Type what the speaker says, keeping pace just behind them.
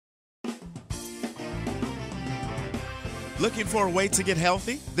Looking for a way to get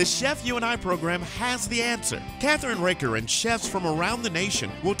healthy? The Chef You and I program has the answer. Kathryn Raaker and chefs from around the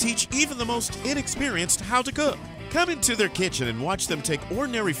nation will teach even the most inexperienced how to cook. Come into their kitchen and watch them take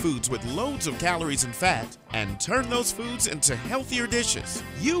ordinary foods with loads of calories and fat and turn those foods into healthier dishes.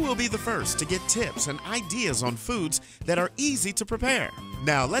 You will be the first to get tips and ideas on foods that are easy to prepare.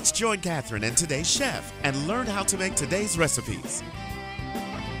 Now let's join Kathryn and today's chef and learn how to make today's recipes.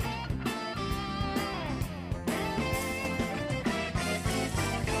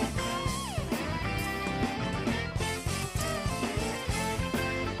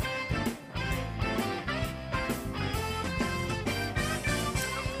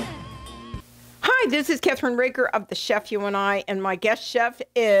 Hi, this is Kathryn Raaker of the Chef You and I, and my guest chef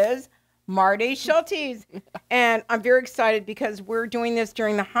is Marty Schultes. And I'm very excited because we're doing this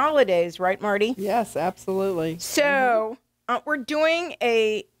during the holidays, right, Marty? Yes, absolutely. So we're doing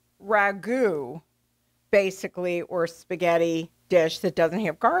a ragu, basically, or spaghetti dish that doesn't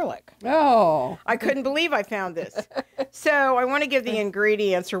have garlic. Oh. I couldn't believe I found this. So I want to give the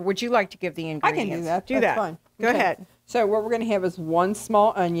ingredients, or would you like to give the ingredients? I can do that. Do that. Fine. Go ahead. So what we're going to have is 1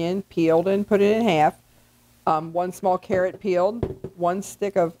 small onion peeled and put it in half, 1 small carrot peeled, 1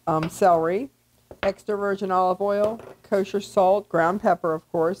 stick of celery, extra virgin olive oil, kosher salt, ground pepper, of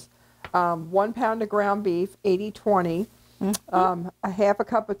course, 1 pound of ground beef, 80-20, a half a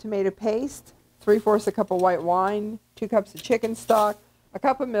cup of tomato paste, 3/4 a cup of white wine, 2 cups of chicken stock, a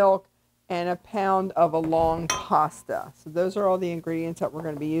cup of milk, and a pound of a long pasta. So those are all the ingredients that we're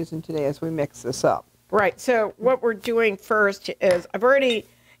going to be using today as we mix this up. Right. So what we're doing first is I've already,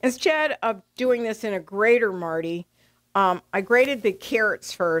 instead of doing this in a grater, Marty, I grated the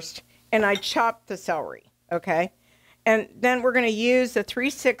carrots first and I chopped the celery. Okay. And then we're going to use the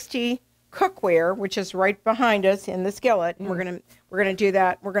 360 cookware, which is right behind us in the skillet. And we're going to do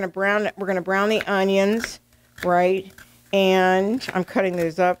that. We're going to brown it. We're going to brown the onions, right? And I'm cutting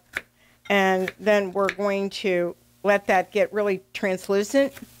those up. And then we're going to let that get really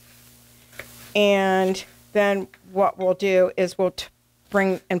translucent. And then what we'll do is we'll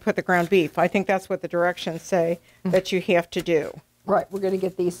bring and put the ground beef. I think that's what the directions say that you have to do. Right. We're going to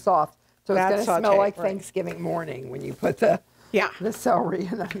get these soft. So it's going to smell like Thanksgiving morning when you put the celery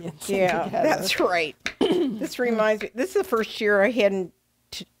and onions together. That's right. This reminds me, this is the first year I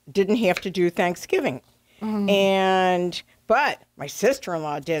didn't have to do Thanksgiving. But my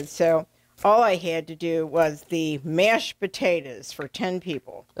sister-in-law did, so all I had to do was the mashed potatoes for 10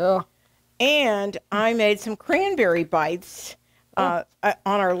 people. Oh. And I made some cranberry bites on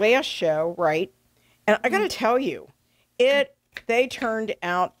our last show, right? And I got to tell you, they turned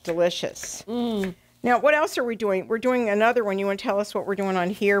out delicious. Now, what else are we doing? We're doing another one. You want to tell us what we're doing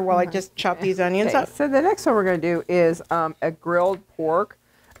on here while I just chop these onions up? So the next one we're going to do is a grilled pork.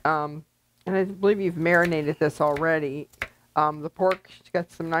 And I believe you've marinated this already. The pork, she's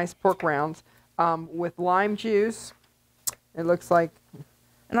got some nice pork rounds with lime juice. It looks like...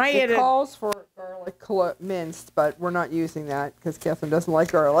 And it calls for garlic minced, but we're not using that because Kathryn doesn't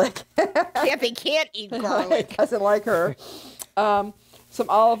like garlic. Kathy can't eat garlic. Doesn't like her. Some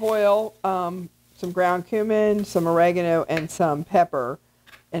olive oil, some ground cumin, some oregano, and some pepper.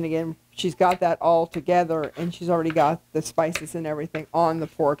 And again, she's got that all together, and she's already got the spices and everything on the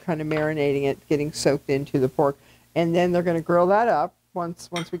pork, kind of marinating it, getting soaked into the pork. And then they're going to grill that up once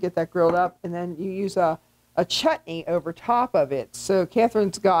we get that grilled up, and then you use a chutney over top of it. So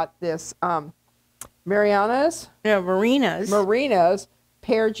Kathryn's got this Marina's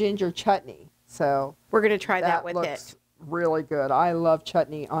pear ginger chutney. So we're going to try that with it. Really good. I love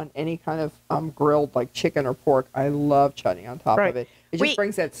chutney on any kind of grilled like chicken or pork. I love chutney on top of it. It just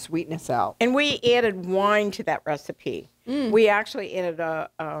brings that sweetness out. And we added wine to that recipe. We actually added a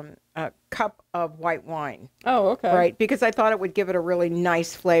cup of white wine. Oh, okay. Right, because I thought it would give it a really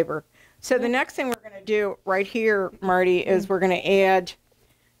nice flavor. So the next thing we're going to do right here, Marty, is we're going to add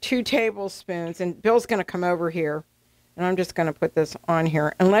 2 tablespoons, and Bill's going to come over here, and I'm just going to put this on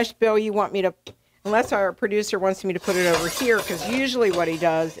here. Unless, Bill, you want me to, unless our producer wants me to put it over here, because usually what he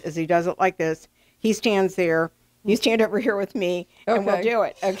does is he does it like this. He stands there. You stand over here with me, and we'll do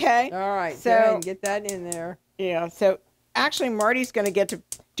it, okay? All right, so go ahead and get that in there. Yeah, so actually Marty's going to get to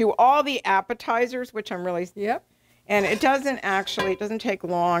do all the appetizers, which I'm really... Yep. And it doesn't take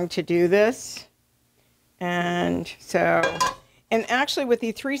long to do this. And so, and actually with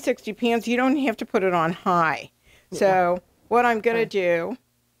the 360 pans, you don't have to put it on high. So what I'm going to do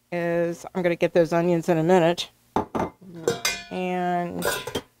is I'm going to get those onions in a minute. And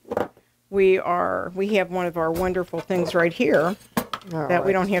we have one of our wonderful things right here that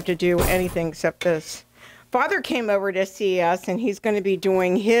we don't have to do anything except this. Father came over to see us, and he's going to be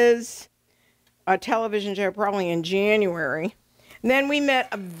doing his a television show probably in January. And then we met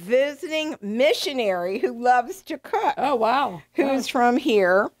a visiting missionary who loves to cook. Oh, wow. Who's from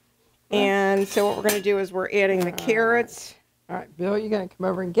here. And so what we're going to do is we're adding the carrots. All right, Bill, you going to come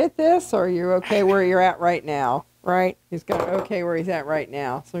over and get this, or are you okay where you're at right now? Right. He's going okay where he's at right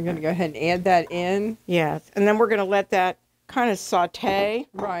now. So I'm going to go ahead and add that in. Yes. And then we're going to let that kind of saute.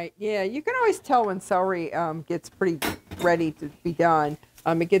 Right. Yeah, you can always tell when celery gets pretty ready to be done.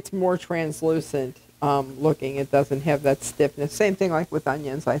 It gets more translucent looking. It doesn't have that stiffness. Same thing like with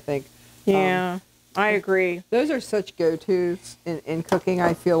onions, I think. Yeah, I agree. Those are such go-tos in cooking,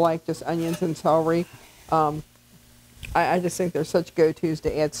 I feel like, just onions and celery. I just think they're such go-tos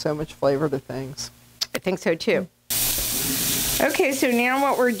to add so much flavor to things. I think so, too. Okay, so now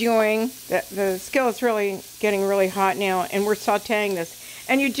what we're doing, the skillet's really getting really hot now, and we're sauteing this.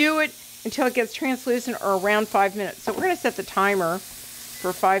 And you do it until it gets translucent or around 5 minutes. So we're going to set the timer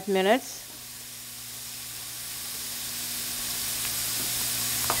for 5 minutes.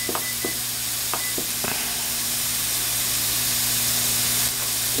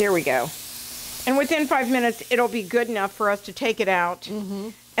 There we go. And within 5 minutes, it'll be good enough for us to take it out. Mm-hmm.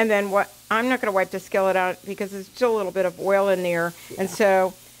 And then I'm not going to wipe the skillet out because there's still a little bit of oil in there. Yeah. And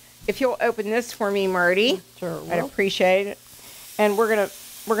so if you'll open this for me, Marty, sure, I'd appreciate it. And we're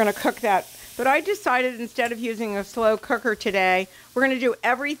gonna cook that. But I decided instead of using a slow cooker today, we're going to do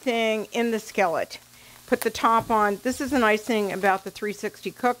everything in the skillet. Put the top on. This is the nice thing about the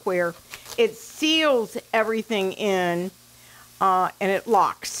 360 cookware. It seals everything in and it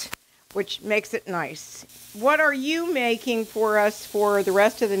locks, which makes it nice. What are you making for us for the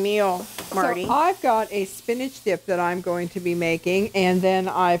rest of the meal, Marty? So I've got a spinach dip that I'm going to be making, and then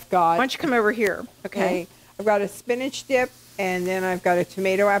I've got... Why don't you come over here, okay? I've got a spinach dip, and then I've got a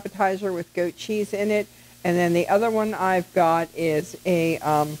tomato appetizer with goat cheese in it, and then the other one I've got is a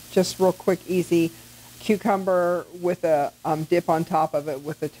just real quick, easy cucumber with a dip on top of it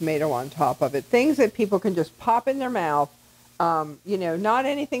with a tomato on top of it. Things that people can just pop in their mouth. You know, not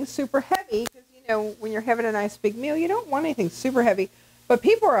anything super heavy, because, you know, when you're having a nice big meal, you don't want anything super heavy. But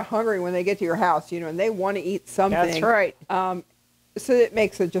people are hungry when they get to your house, you know, and they want to eat something. That's right. So it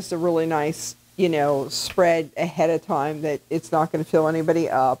makes it just a really nice, you know, spread ahead of time that it's not going to fill anybody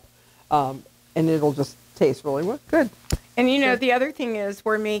up. And it'll just taste really good. And, you know, the other thing is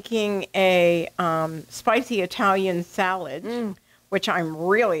we're making a spicy Italian salad, which I'm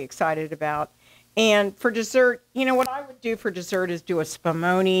really excited about. And for dessert, you know, what I would do for dessert is do a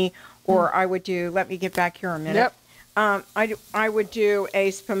spumoni, or I would do, let me get back here a minute. Yep. I would do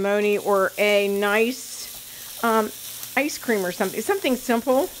a spumoni or a nice ice cream or something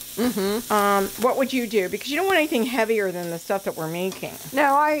simple. Mm-hmm. What would you do? Because you don't want anything heavier than the stuff that we're making.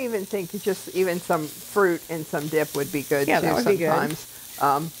 No, I even think just even some fruit and some dip would be good, too, that would sometimes. Be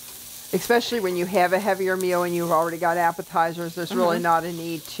good. Especially when you have a heavier meal and you've already got appetizers, there's really not a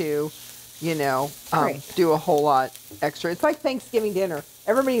need to... you know, do a whole lot extra. It's like Thanksgiving dinner.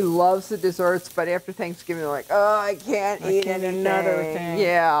 Everybody loves the desserts, but after Thanksgiving, they're like, oh, I can't eat another thing.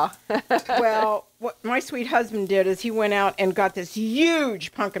 Yeah. Well, what my sweet husband did is he went out and got this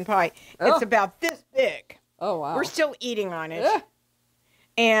huge pumpkin pie. It's about this big. Oh, wow. We're still eating on it.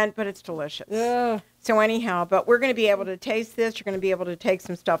 But it's delicious. So anyhow, but we're going to be able to taste this. You're going to be able to take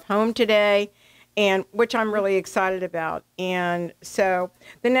some stuff home today. And which I'm really excited about. And so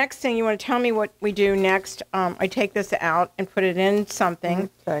the next thing, you want to tell me what we do next? I take this out and put it in something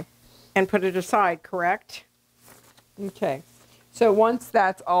and put it aside, correct? Okay. So once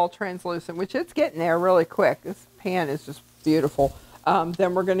that's all translucent, which it's getting there really quick, this pan is just beautiful,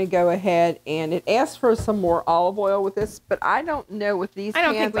 then we're going to go ahead, and it asks for some more olive oil with this, but I don't know with these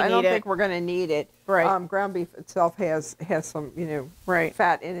pans, I don't think we're going to need it. Right. Ground beef itself has some, you know,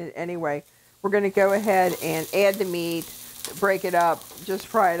 fat in it anyway. We're going to go ahead and add the meat, break it up, just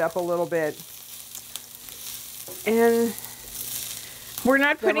fry it up a little bit. And we're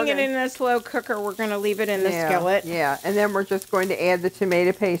not putting it in a slow cooker. We're going to leave it in the skillet. Yeah, and then we're just going to add the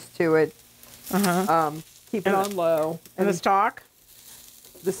tomato paste to it. Keep it on low. And the stock?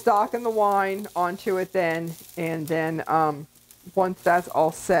 The stock and the wine onto it then. And then once that's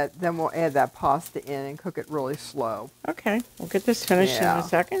all set, then we'll add that pasta in and cook it really slow. Okay, we'll get this finished in a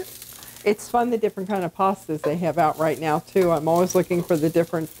second. It's fun, the different kind of pastas they have out right now, too. I'm always looking for the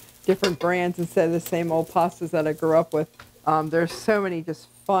different brands instead of the same old pastas that I grew up with. There's so many just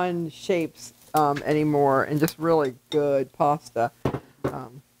fun shapes anymore, and just really good pasta.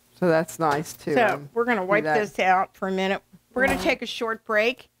 So that's nice, too. So we're going to wipe this out for a minute. We're going to take a short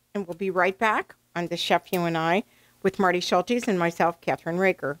break, and we'll be right back on The Chef You and I with Marty Schultes and myself, Kathryn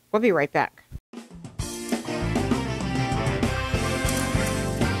Raaker. We'll be right back.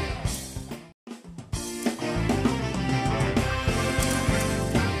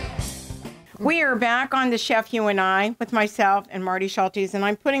 We are back on the Chef You and I with myself and Marty Schultes, and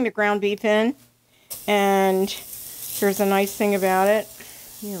I'm putting the ground beef in. And here's a nice thing about it.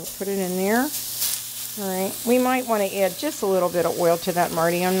 Here, put it in there. All right. We might want to add just a little bit of oil to that,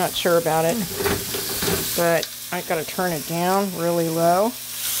 Marty. I'm not sure about it. But I got to turn it down really low.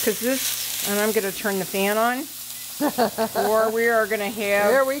 Because this, and I'm going to turn the fan on. Or we are going to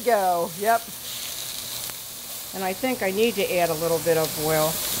have... There we go. Yep. And I think I need to add a little bit of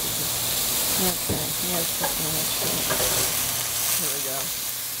oil. Okay. Yes, Here we go.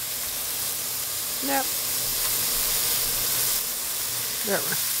 Yep. There.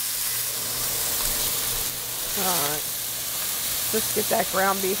 All right. Just get that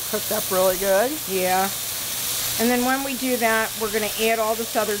ground beef cooked up really good. yeah. And then when we do that, we're going to add all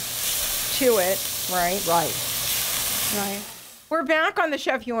this other to it, right? Right. Right. We're back on the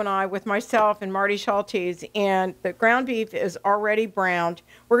Chef You and I with myself and Marty Schultes, and the ground beef is already browned.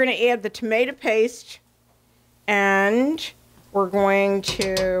 We're going to add the tomato paste, and we're going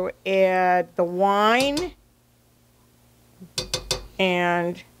to add the wine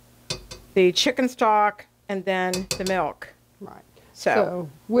and the chicken stock and then the milk. Right. So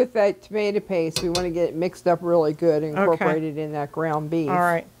with that tomato paste, we want to get it mixed up really good and incorporate it in that ground beef. all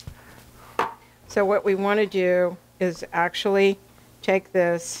right. So what we want to do is actually take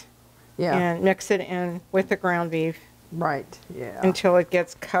this Yeah. and mix it in with the ground beef Right. Yeah. until it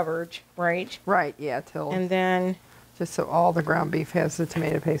gets covered, right? Right. Yeah. Till And then, just so all the ground beef has the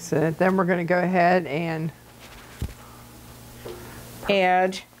tomato paste in it. Then we're going to go ahead and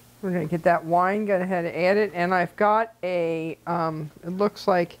add, we're going to get that wine. Go ahead and add it. And I've got a. It looks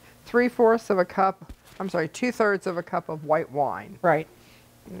like 3/4 of a cup. I'm sorry, 2/3 of a cup of white wine. right,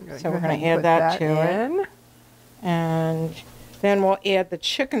 So we're gonna ahead and add put that to it. in. and then we'll add the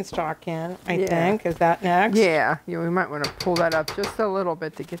chicken stock in, I Yeah. think. Is that next? Yeah. Yeah. We might want to pull that up just a little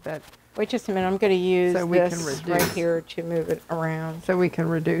bit to get that, Wait just a minute, I'm going to use So we can this reduce. right here to move it around. so we can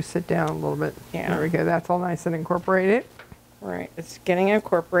reduce it down a little bit. Yeah. There we go. That's all nice and incorporated. Right, it's getting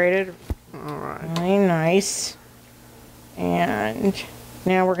incorporated. All right. Really nice. And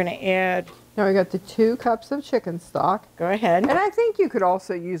now we're going to add, Now we got the 2 cups of chicken stock. go ahead. And I think you could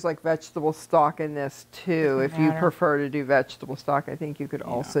also use like vegetable stock in this too. Doesn't If you matter. prefer to do vegetable stock, I think you could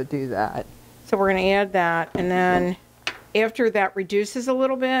also do that. So we're going to add that, and then after that reduces a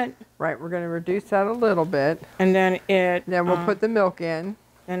little bit, Right, we're going to reduce that a little bit. and then it, Then we'll put the milk in.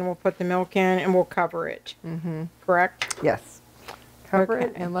 then we'll put the milk in and we'll cover it. Mm-hmm. Correct? Yes. Cover it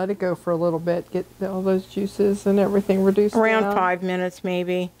Okay. and let it go for a little bit. Get all those juices and everything reduced Around down. 5 minutes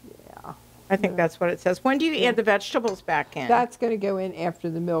maybe. Yeah. I think that's what it says. When do you add the vegetables back in? That's going to go in after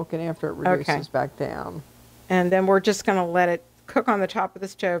the milk and after it reduces back down. And then we're just going to let it cook on the top of the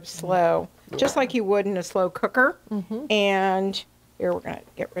stove slow, just like you would in a slow cooker. And here we're going to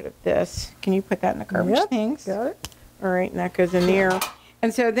get rid of this. Can you put that in the garbage Yep, things? got it. All right, and that goes in there.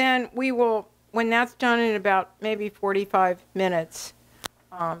 And so then we will, when that's done in about maybe 45 minutes,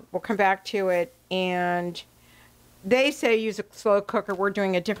 we'll come back to it. And they say use a slow cooker. We're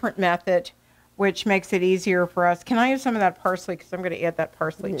doing a different method, which makes it easier for us. Can I have some of that parsley? Because I'm going to add that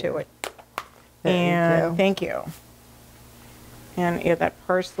parsley to it. There you And go. thank you. And add that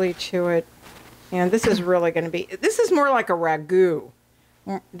parsley to it. And this is really going to be, this is more like a ragu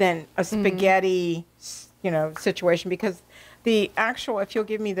than a spaghetti, situation, because the actual, if you'll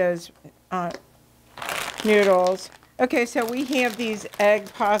give me those noodles. Okay, so we have these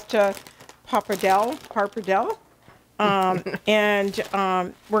egg pasta pappardelle, and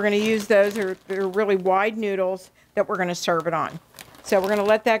we're going to use those. They're really wide noodles that we're going to serve it on. So we're going to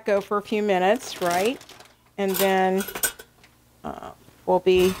let that go for a few minutes, right? And then we'll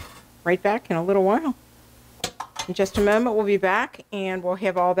be right back in a little while. In just a moment, we'll be back, and we'll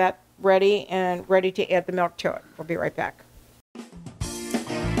have all that ready and ready to add the milk to it. We'll be right back.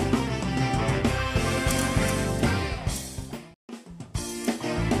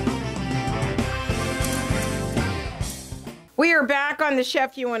 We are back on the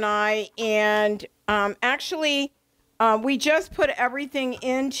Chef You and I, and actually, we just put everything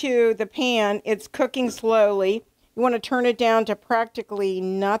into the pan. It's cooking slowly. You want to turn it down to practically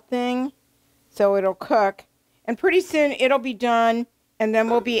nothing, so it'll cook. And pretty soon it'll be done, and then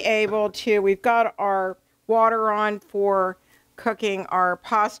we'll be able to, we've got our water on for cooking our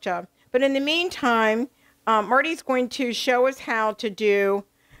pasta. But in the meantime, Marty's going to show us how to do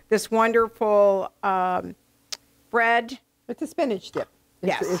this wonderful bread. It's a spinach dip.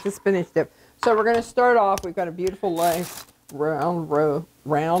 Yes. It's a spinach dip. So we're going to start off. We've got a beautiful nice round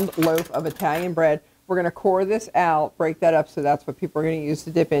loaf of Italian bread. We're going to core this out, break that up, so that's what people are going to use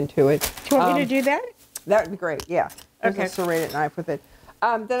to dip into it. Do you want me to do that? That would be great, yeah. There's Okay. a serrated knife with it.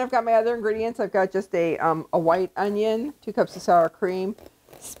 Then I've got my other ingredients. I've got just a white onion, 2 cups of sour cream,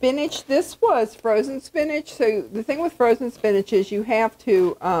 spinach. This was frozen spinach. So the thing with frozen spinach is you have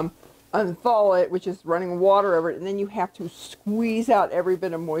to unthaw it, which is running water over it, and then you have to squeeze out every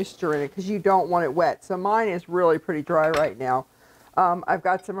bit of moisture in it because you don't want it wet. So mine is really pretty dry right now. I've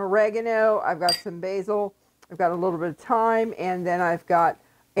got some oregano, I've got some basil, I've got a little bit of thyme, and then I've got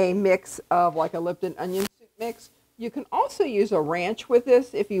a mix of like a Lipton onion soup mix. You can also use a ranch with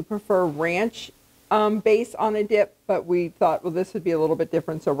this if you prefer ranch base on a dip, but we thought, well, this would be a little bit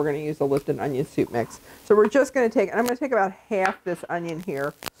different, so we're going to use a Lipton onion soup mix. So we're just going to take, and I'm going to take about half this onion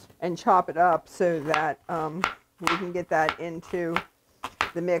here and chop it up so that we can get that into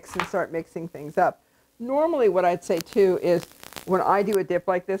the mix and start mixing things up. Normally what I'd say too is when I do a dip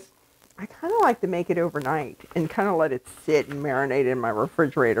like this, I kind of like to make it overnight and kind of let it sit and marinate in my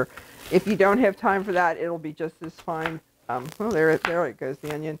refrigerator. If you don't have time for that, it'll be just as fine. Well, there it goes,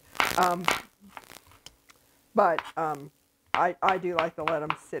 the onion. But I do like to let them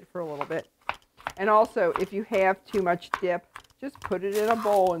sit for a little bit. And also, if you have too much dip, just put it in a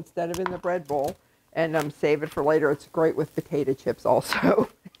bowl instead of in the bread bowl and save it for later. It's great with potato chips also.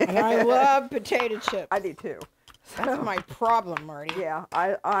 And I love potato chips. I do too. That's my problem, Marty. Yeah,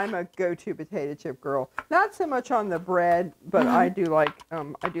 I'm a go-to potato chip girl. Not so much on the bread, but I do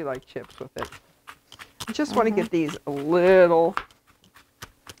like chips with it. I just want to get these a little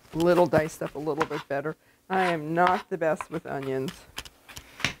diced up a little bit better. I am not the best with onions.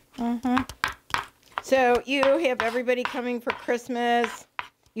 So you have everybody coming for Christmas.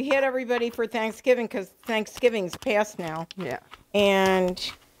 You had everybody for Thanksgiving because Thanksgiving's past now. Yeah.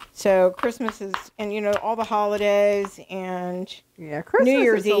 And so Christmas is, and you know, all the holidays and yeah, Christmas New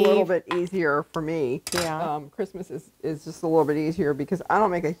Year's is Eve. a little bit easier for me. Yeah. Christmas is just a little bit easier because I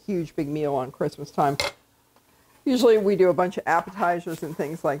don't make a huge big meal on Christmas time. Usually we do a bunch of appetizers and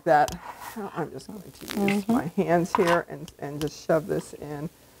things like that. I'm just going to use my hands here and just shove this in.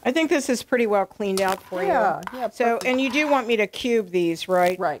 I think this is pretty well cleaned out for you. Yeah. So, Perfect. and you do want me to cube these,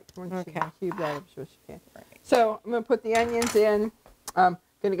 right? Right. Once Okay. you cube that, I'm sure you can. Right. So I'm going to put the onions in. I'm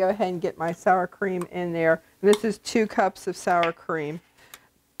going to go ahead and get my sour cream in there. This is 2 cups of sour cream.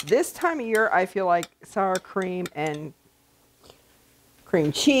 This time of year, I feel like sour cream and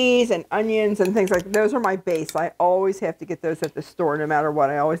cream cheese and onions and things like that, those are my base. I always have to get those at the store no matter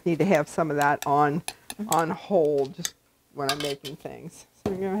what. I always need to have some of that on hold just when I'm making things.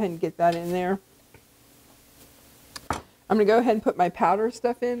 So I'm going to go ahead and get that in there. I'm going to go ahead and put my powder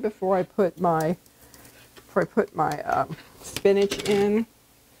stuff in before I put my spinach in,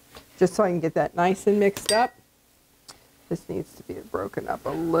 just so I can get that nice and mixed up. This needs to be broken up a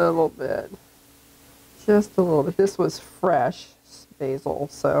little bit, just a little bit. This was fresh basil,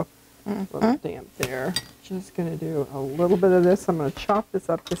 so a little damp there. Just going to do a little bit of this. I'm going to chop this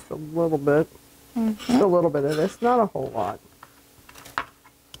up just a little bit. Just a little bit of this, not a whole lot.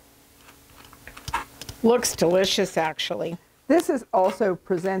 Looks delicious, actually. This is also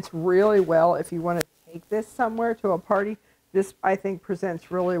presents really well if you want to take this somewhere to a party. This, I think,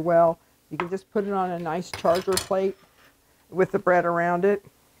 presents really well. You can just put it on a nice charger plate with the bread around it.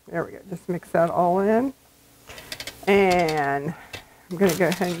 There we go. Just mix that all in. And I'm going to go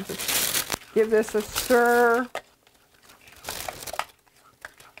ahead and just give this a stir.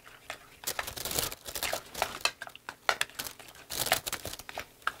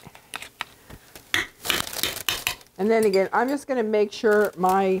 And then again, I'm just going to make sure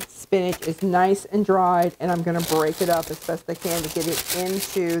my spinach is nice and dried, and I'm going to break it up as best I can to get it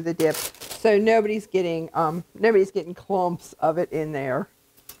into the dip, so nobody's getting clumps of it in there.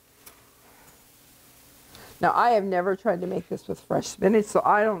 Now, I have never tried to make this with fresh spinach, so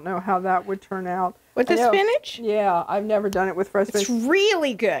I don't know how that would turn out. With the spinach? Yeah, I've never done it with fresh spinach. It's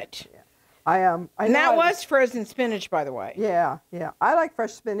really good. Yeah. And that was frozen spinach, by the way. Yeah, yeah. I like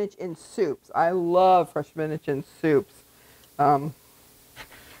fresh spinach in soups. I love fresh spinach in soups. So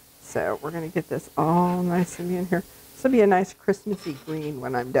we're going to get this all nice and in here. This will be a nice Christmassy green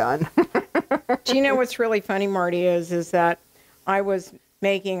when I'm done. Do you know what's really funny, Marty, is that I was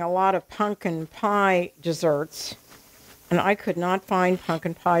making a lot of pumpkin pie desserts, and I could not find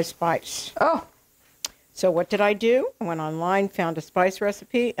pumpkin pie spice. Oh. So what did I do? I went online, found a spice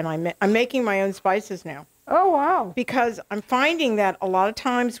recipe, and I'm making my own spices now. Oh, wow. Because I'm finding that a lot of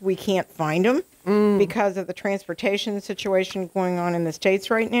times we can't find them because of the transportation situation going on in the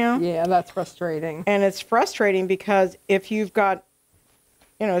States right now. Yeah, that's frustrating. And it's frustrating because if you've got,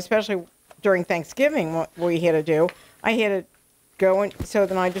 you know, especially during Thanksgiving, what we had to do, I had to go and so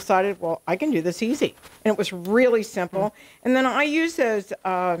then I decided, well, I can do this easy. And it was really simple. And then I use those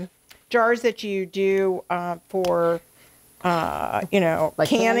jars that you do for Like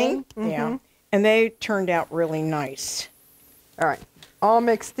canning. canning? Yeah. And they turned out really nice. All right, all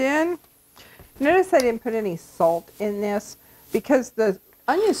mixed in. Notice I didn't put any salt in this because the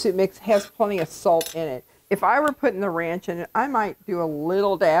onion soup mix has plenty of salt in it. If I were putting the ranch in it, I might do a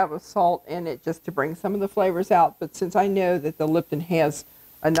little dab of salt in it just to bring some of the flavors out. But since I know that the Lipton has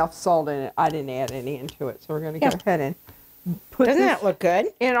enough salt in it, I didn't add any into it. So we're going to go ahead and put Doesn't that look good?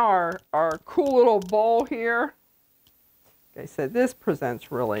 in our cool little bowl here. Like I said, this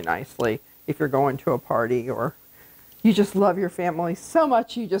presents really nicely if you're going to a party or you just love your family so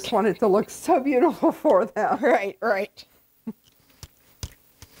much you just want it to look so beautiful for them. Right, right.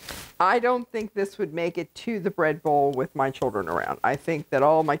 I don't think this would make it to the bread bowl with my children around. I think that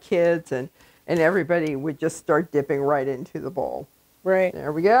all my kids and everybody would just start dipping right into the bowl. Right.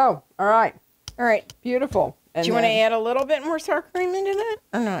 There we go. All right. All right. Beautiful. And do you want to add a little bit more sour cream into that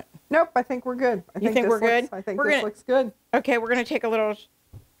or not? Nope, I think we're good. I think we're good? I think this looks good. Okay, we're going to take a little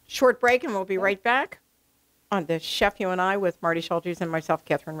short break and we'll be right back on the Chef You and I with Marty Schultes and myself,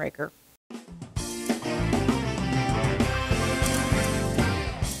 Kathryn Raaker.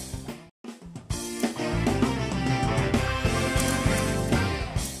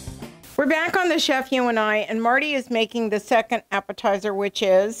 We're back on the Chef You and I, and Marty is making the second appetizer, which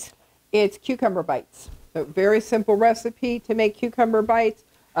is? It's cucumber bites. So very simple recipe to make cucumber bites.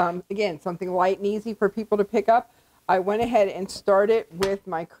 Again, something light and easy for people to pick up. I went ahead and started with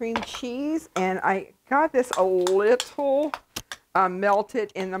my cream cheese, and I got this a little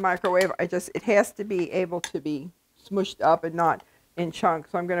melted in the microwave. It has to be able to be smushed up and not in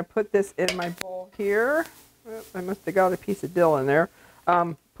chunks. So I'm going to put this in my bowl here. Oh, I must have got a piece of dill in there.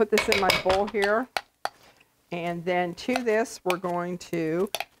 Put this in my bowl here, and then to this we're going to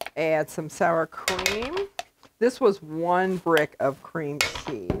add some sour cream. This was 1 brick of cream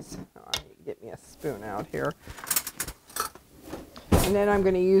cheese. Oh, I need to get me a spoon out here. And then I'm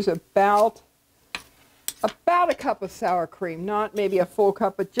going to use about a cup of sour cream, not maybe a full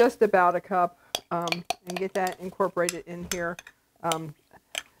cup, but just about a cup, and get that incorporated in here.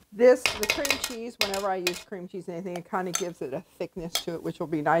 The cream cheese, whenever I use cream cheese in anything, it kind of gives it a thickness to it, which will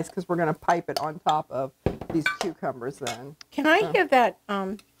be nice because we're going to pipe it on top of these cucumbers then. Can I give that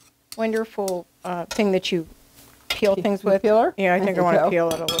wonderful thing that you peel things with? Peeler? Yeah, I think I want to peel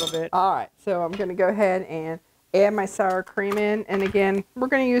it a little bit. All right, so I'm going to go ahead and add my sour cream in. And again, we're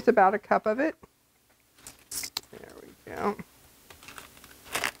going to use about a cup of it. There we go.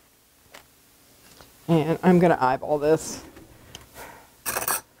 And I'm going to eyeball this.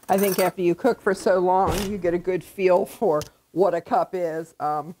 I think after you cook for so long, you get a good feel for what a cup is,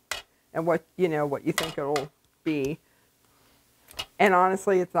 and what you think it'll be. And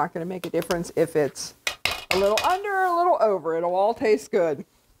honestly, it's not going to make a difference if it's a little under or a little over. It'll all taste good.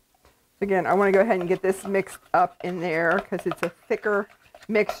 So again, I want to go ahead and get this mixed up in there because it's a thicker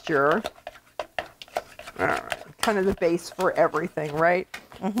mixture. All right, kind of the base for everything, right?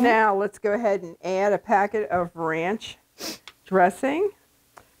 Now let's go ahead and add a packet of ranch dressing.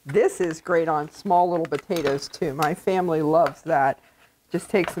 This is great on small little potatoes too. My family loves that. Just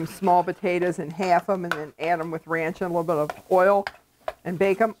take some small potatoes and half them and then add them with ranch and a little bit of oil and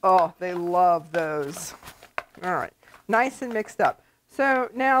bake them. Oh, they love those. All right, nice and mixed up.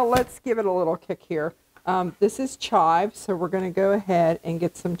 So now let's give it a little kick here. This is chives, so we're going to go ahead and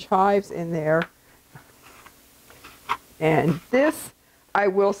get some chives in there. And this, I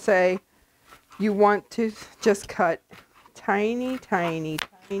will say, you want to just cut tiny, tiny,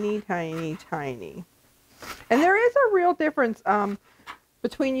 tiny, tiny, tiny. And there is a real difference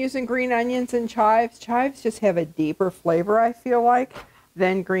between using green onions and chives. Chives just have a deeper flavor, I feel like,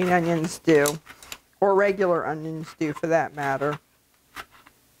 than green onions do. Or regular onions do, for that matter.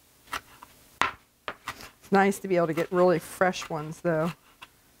 It's nice to be able to get really fresh ones, though.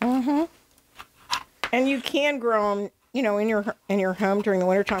 And you can grow them, in your home during the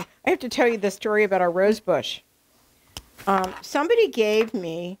wintertime. I have to tell you the story about our rose bush. Somebody gave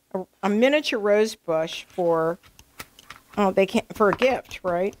me a miniature rose bush for a gift,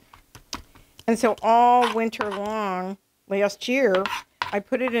 right? And so all winter long last year, I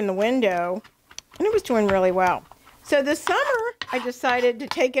put it in the window, and it was doing really well. So this summer, I decided to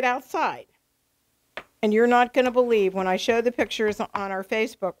take it outside. And you're not going to believe when I show the pictures on our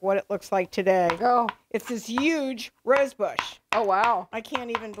Facebook what it looks like today. Oh. It's this huge rose bush. Oh, wow. I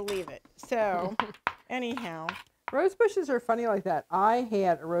can't even believe it. So, anyhow. Rose bushes are funny like that. I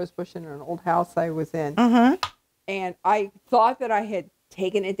had a rose bush in an old house I was in. And I thought that I had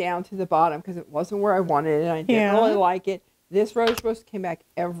taken it down to the bottom because it wasn't where I wanted it. And I didn't really like it. This rose bush came back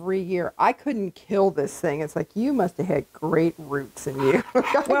every year. I couldn't kill this thing. It's like, you must have had great roots in you.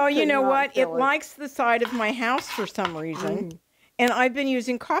 Well, you know what? It likes the side of my house for some reason. And I've been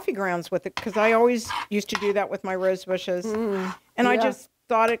using coffee grounds with it because I always used to do that with my rose bushes. And I just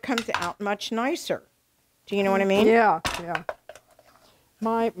thought it comes out much nicer. Do you know what I mean? Yeah, yeah.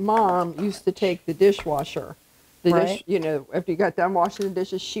 My mom used to take the dishwasher. Dish, you know, after you got done washing the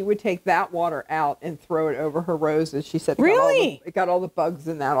dishes, she would take that water out and throw it over her roses. She said, really? It got all the bugs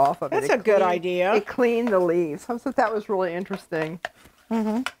in that off of it. That's a good idea. It cleaned the leaves. I thought that was really interesting.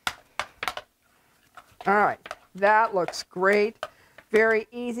 All right. That looks great. Very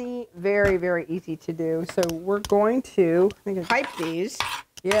easy. Very, very easy to do. So we're going to pipe these.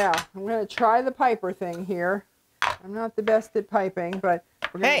 Yeah. I'm going to try the piper thing here. I'm not the best at piping, but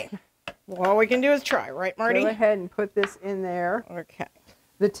we're going to... Well, all we can do is try, right, Marty? Go ahead and put this in there. Okay.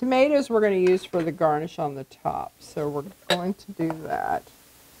 The tomatoes we're going to use for the garnish on the top, so we're going to do that.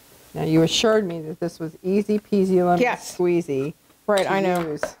 Now, you assured me that this was easy peasy lemon squeezy. Right, I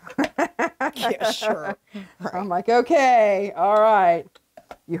know. Yeah, sure. Right. I'm like, okay, all right.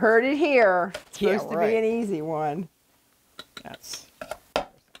 You heard it here. It's supposed to be an easy one. That's...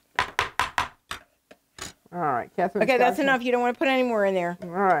 All right, Kathryn. Okay, that's enough. You don't want to put any more in there. All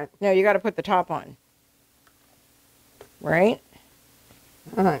right. No, you got to put the top on. Right?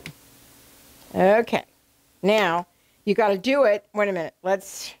 All right. Okay. Now, you got to do it. Wait a minute.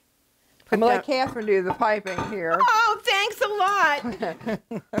 Let's I'm going to let Kathryn do the piping here. Oh, thanks a lot.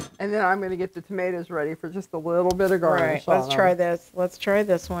 And then I'm going to get the tomatoes ready for just a little bit of garnish. Right, let's try this. Let's try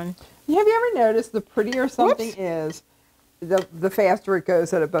this one. Have you ever noticed the prettier something is, the faster it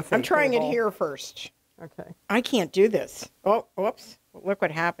goes at a buffet I'm trying table? it here first. Okay. I can't do this. Oh, whoops. Look what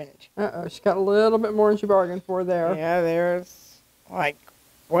happened. Uh-oh, she got a little bit more than she bargained for there. Yeah, there's like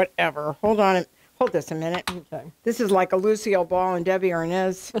whatever. Hold on. Hold this a minute. Okay. This is like a Lucille Ball and Debbie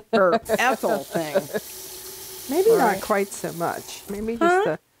Arnaz or Ethel thing. Maybe not quite so much. Maybe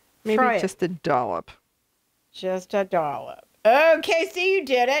just just a dollop. Just a dollop. Okay, see, you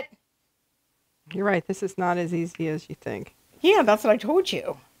did it. You're right. This is not as easy as you think. Yeah, that's what I told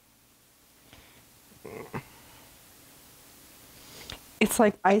you. It's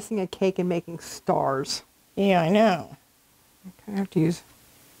like icing a cake and making stars. Yeah, I know. Okay, I have to use...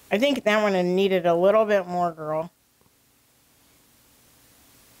 I think that one needed a little bit more, girl.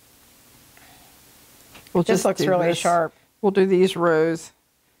 This looks really sharp. We'll do these rows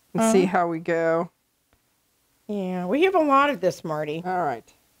and see how we go. Yeah, we have a lot of this, Marty. All right.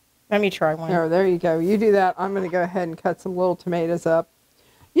 Let me try one. Oh, there you go. You do that. I'm going to go ahead and cut some little tomatoes up.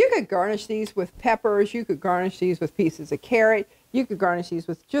 You could garnish these with peppers. You could garnish these with pieces of carrot. You could garnish these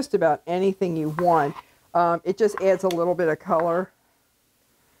with just about anything you want. It just adds a little bit of color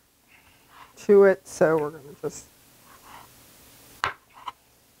to it. So we're going to just...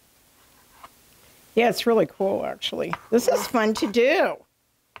 Yeah, it's really cool, actually. This is fun to do.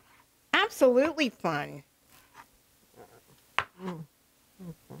 Absolutely fun.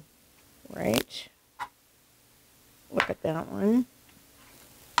 Right. Look at that one.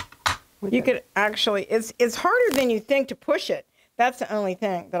 You could actually, it's harder than you think to push it. That's the only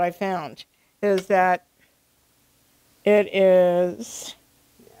thing that I found, is that it is,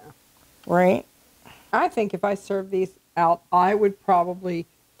 right? I think if I serve these out, I would probably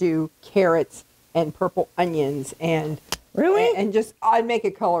do carrots and purple onions and and just I'd make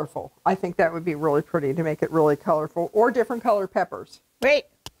it colorful. I think that would be really pretty to make it really colorful, or different colored peppers. Wait.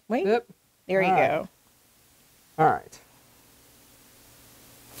 Yep. There you go. All right.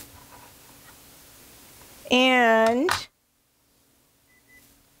 And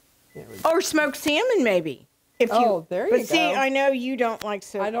or smoked salmon, maybe. If there you go. But see, I know you don't like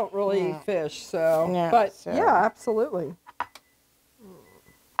so. I don't really eat fish, so. No, but yeah, absolutely.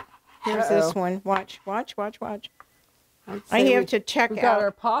 Here's this one. Watch. I have to check out. We've got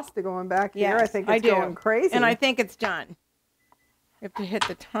our pasta going back here. I think it's going crazy. And I think it's done. You have to hit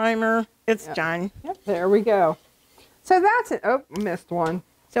the timer. It's done. Yep, there we go. So that's it. Oh, missed one.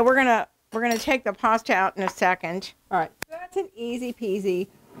 So we're gonna take the pasta out in a second. All right. So that's an easy peasy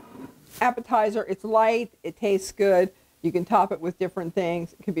appetizer. It's light. It tastes good. You can top it with different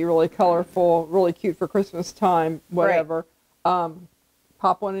things. It could be really colorful, really cute for Christmas time, whatever. Right.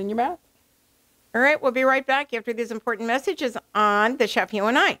 Pop one in your mouth. All right, we'll be right back after these important messages on The Chef You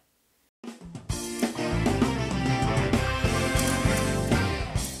and I.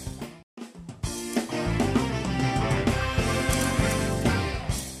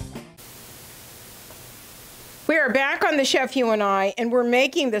 We are back on The Chef You and I, and we're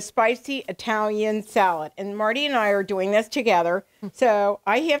making the spicy Italian salad. And Marty and I are doing this together. So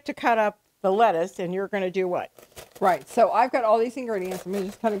I have to cut up the lettuce, and you're going to do what? Right, so I've got all these ingredients. I'm going to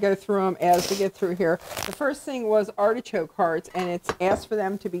just kind of go through them as we get through here. The first thing was artichoke hearts, and it's asked for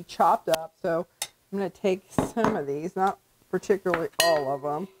them to be chopped up. So I'm going to take some of these, not particularly all of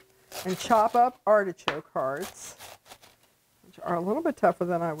them, and chop up artichoke hearts, which are a little bit tougher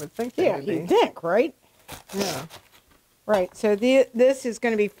than I would think they would be. Yeah, you think, right? Yeah. Right, so this is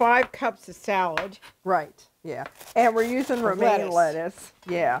going to be 5 cups of salad. Right, yeah. And we're using romaine lettuce.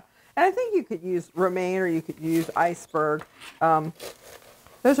 Yeah. And I think you could use romaine or you could use iceberg.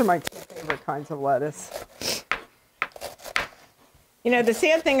 Those are my 2 favorite kinds of lettuce. You know, the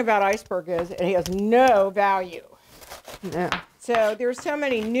sad thing about iceberg is it has no value. Yeah. So there's so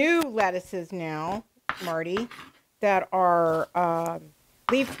many new lettuces now, Marty, that are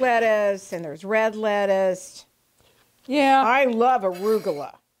leaf lettuce, and there's red lettuce. Yeah. I love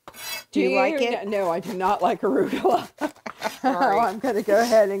arugula. Do you like it? No, I do not like arugula. I'm going to go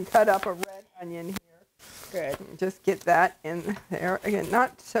ahead and cut up a red onion here. Good. Just get that in there. Again,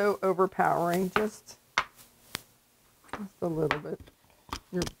 not so overpowering, just a little bit.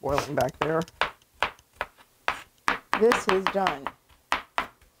 You're boiling back there. This is done.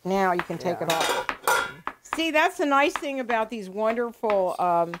 Now you can take it off. See, that's the nice thing about these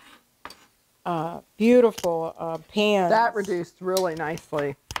wonderful, beautiful pans. That reduced really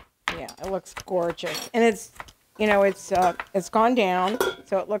nicely. Yeah, it looks gorgeous. And it's, you know, it's gone down,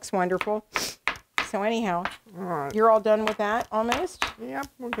 so it looks wonderful. So anyhow, All right. you're all done with that almost? Yep,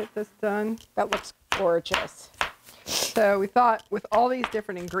 we'll get this done. That looks gorgeous. So we thought with all these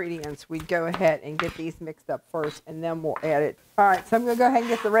different ingredients, we'd go ahead and get these mixed up first, and then we'll add it. All right, so I'm going to go ahead and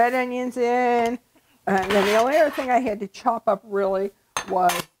get the red onions in. And then the only other thing I had to chop up really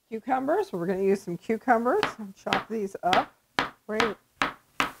was cucumbers. So we're going to use some cucumbers and chop these up. Great.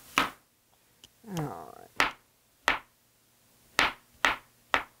 All right.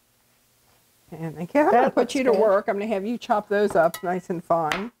 And I can't I'm going to put you to work. I'm going to have you chop those up nice and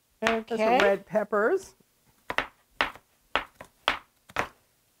fine. Okay. There's some red peppers.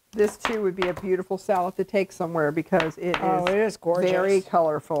 This too would be a beautiful salad to take somewhere because it is gorgeous. Very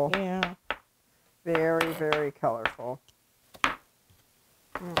colorful. Yeah. Very, very colorful.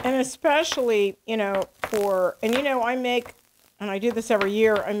 And especially, you know, I make, and I do this every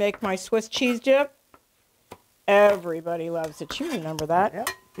year, I make my Swiss cheese dip. Everybody loves it. You remember that? Yep.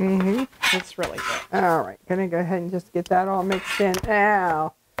 Mm-hmm. It's really good. All right. Going to go ahead and just get that all mixed in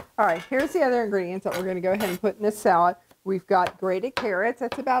now. All right. Here's the other ingredients that we're going to go ahead and put in this salad. We've got grated carrots.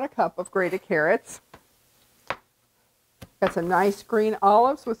 That's about a cup of grated carrots. Got some nice green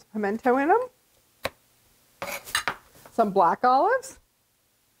olives with pimento in them. Some black olives.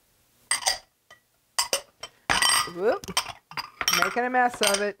 Whoop. Making a mess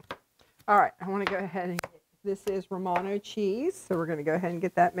of it. All right, I want to go ahead and get, this is Romano cheese, so we're going to go ahead and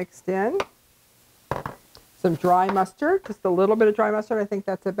get that mixed in. Some dry mustard, just a little bit of dry mustard. I think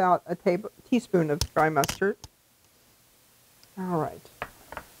that's about a teaspoon of dry mustard. All right.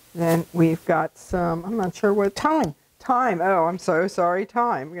 Then we've got some, I'm not sure what. Thyme. Thyme. Oh, I'm so sorry.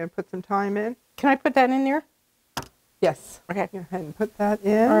 Thyme. We're going to put some thyme in. Can I put that in there? Yes. Okay. Go ahead and put that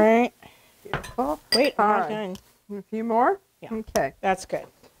in. All right. Beautiful. Wait, All I'm not right. done. A few more? Yeah. Okay. That's good.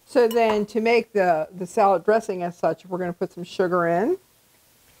 So then to make the salad dressing as such, we're going to put some sugar in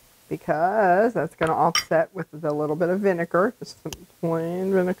because that's going to offset with the little bit of vinegar, just some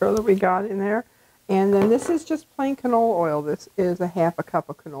plain vinegar that we got in there. And then this is just plain canola oil. This is a half a cup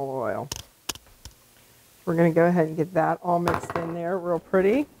of canola oil. We're going to go ahead and get that all mixed in there real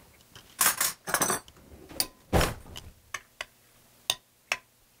pretty.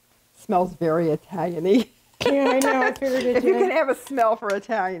 Smells very Italian-y. Yeah, I know. I figured it If you did. can have a smell for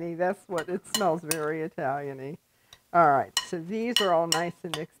Italian-y, that's what it smells, very Italian-y. All right, so these are all nice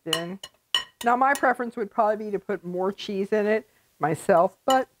and mixed in. Now, my preference would probably be to put more cheese in it myself,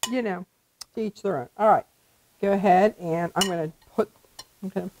 but, you know, to each their own. All right, go ahead, and I'm going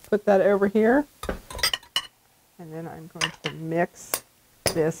to put that over here, and then I'm going to mix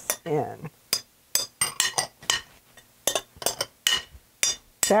this in.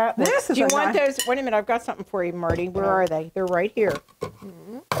 This do you want those? Wait a minute, I've got something for you, Marty. Where are they? They're right here.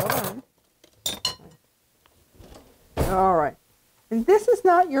 Hold on. All right. And this is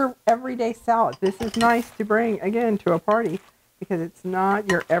not your everyday salad. This is nice to bring, again, to a party because it's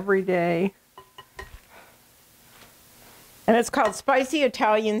not your everyday. And it's called Spicy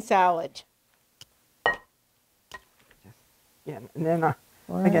Italian Salad. Yeah, and then,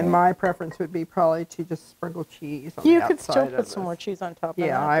 again, my preference would be probably to just sprinkle cheese on the You outside could still of put this. some more cheese on top of that.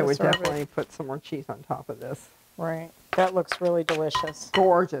 Yeah, I would to serve it. definitely put some more cheese on top of this. Right. That looks really delicious.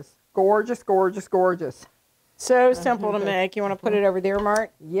 Gorgeous. Gorgeous, gorgeous, gorgeous. So simple to make. You want to put it over there,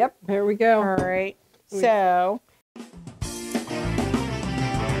 Mart? Yep, here we go. All right. So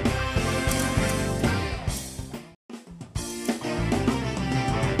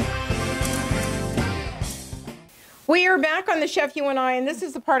we are back on the Chef You and I, and this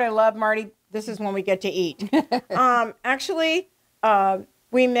is the part I love, Marty. This is when we get to eat. Actually,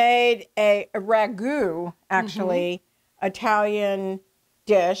 we made a ragu, actually, Italian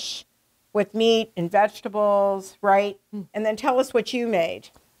dish with meat and vegetables, right? And then tell us what you made.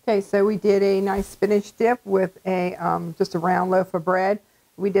 Okay, so we did a nice spinach dip with a just a round loaf of bread.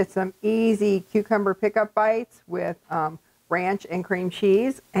 We did some easy cucumber pickup bites with ranch and cream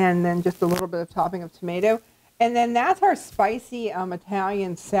cheese, and then just a little bit of topping of tomato. And then that's our spicy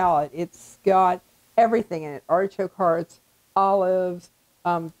Italian salad. It's got everything in it: artichoke hearts, olives,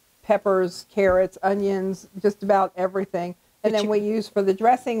 peppers, carrots, onions, just about everything. And then we used, for the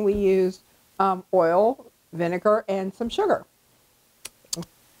dressing, we used oil, vinegar, and some sugar.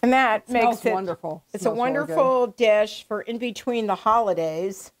 And that makes it wonderful. It's a wonderful dish for in between the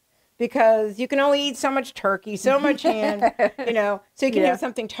holidays, because you can only eat so much turkey, so much ham, you know, so you can have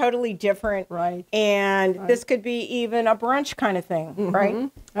something totally different. Right. And this could be even a brunch kind of thing,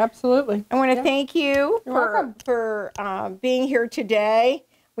 right? Absolutely. I want to thank you You're for being here today.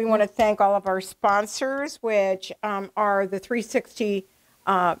 We want to thank all of our sponsors, which are the 360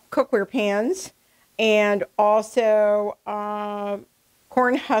 cookware pans, and also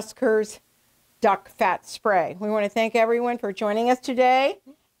Cornhuskers duck fat spray. We want to thank everyone for joining us today.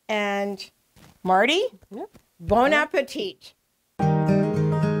 And Marty, bon appetit.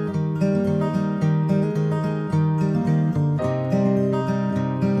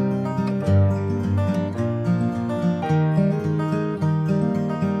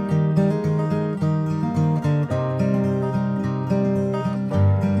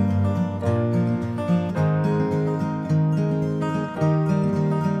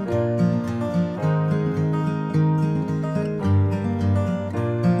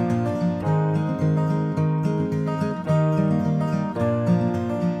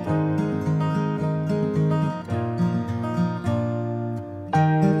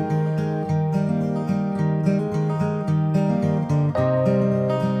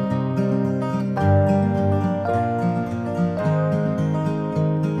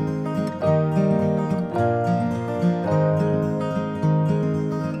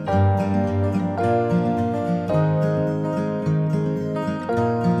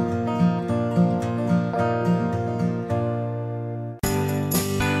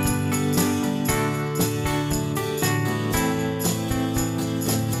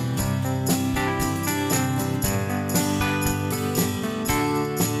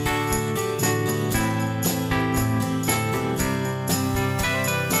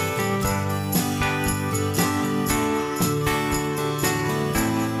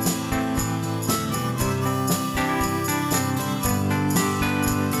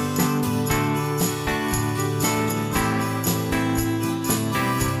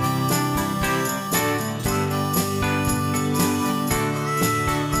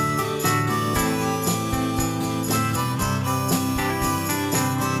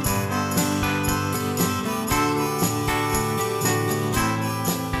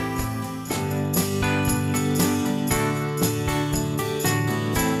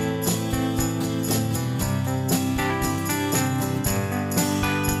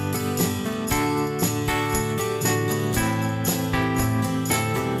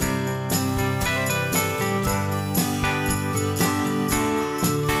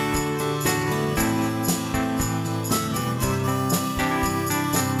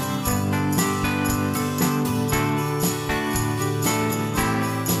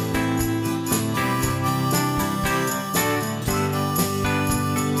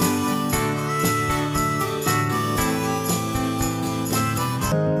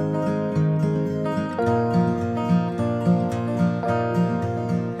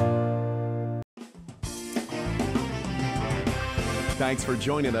 Thanks for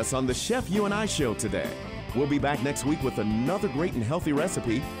joining us on the Chef You and I Show today. We'll be back next week with another great and healthy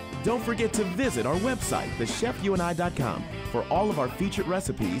recipe. Don't forget to visit our website, thechefyouandi.com, for all of our featured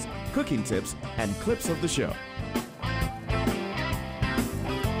recipes, cooking tips, and clips of the show.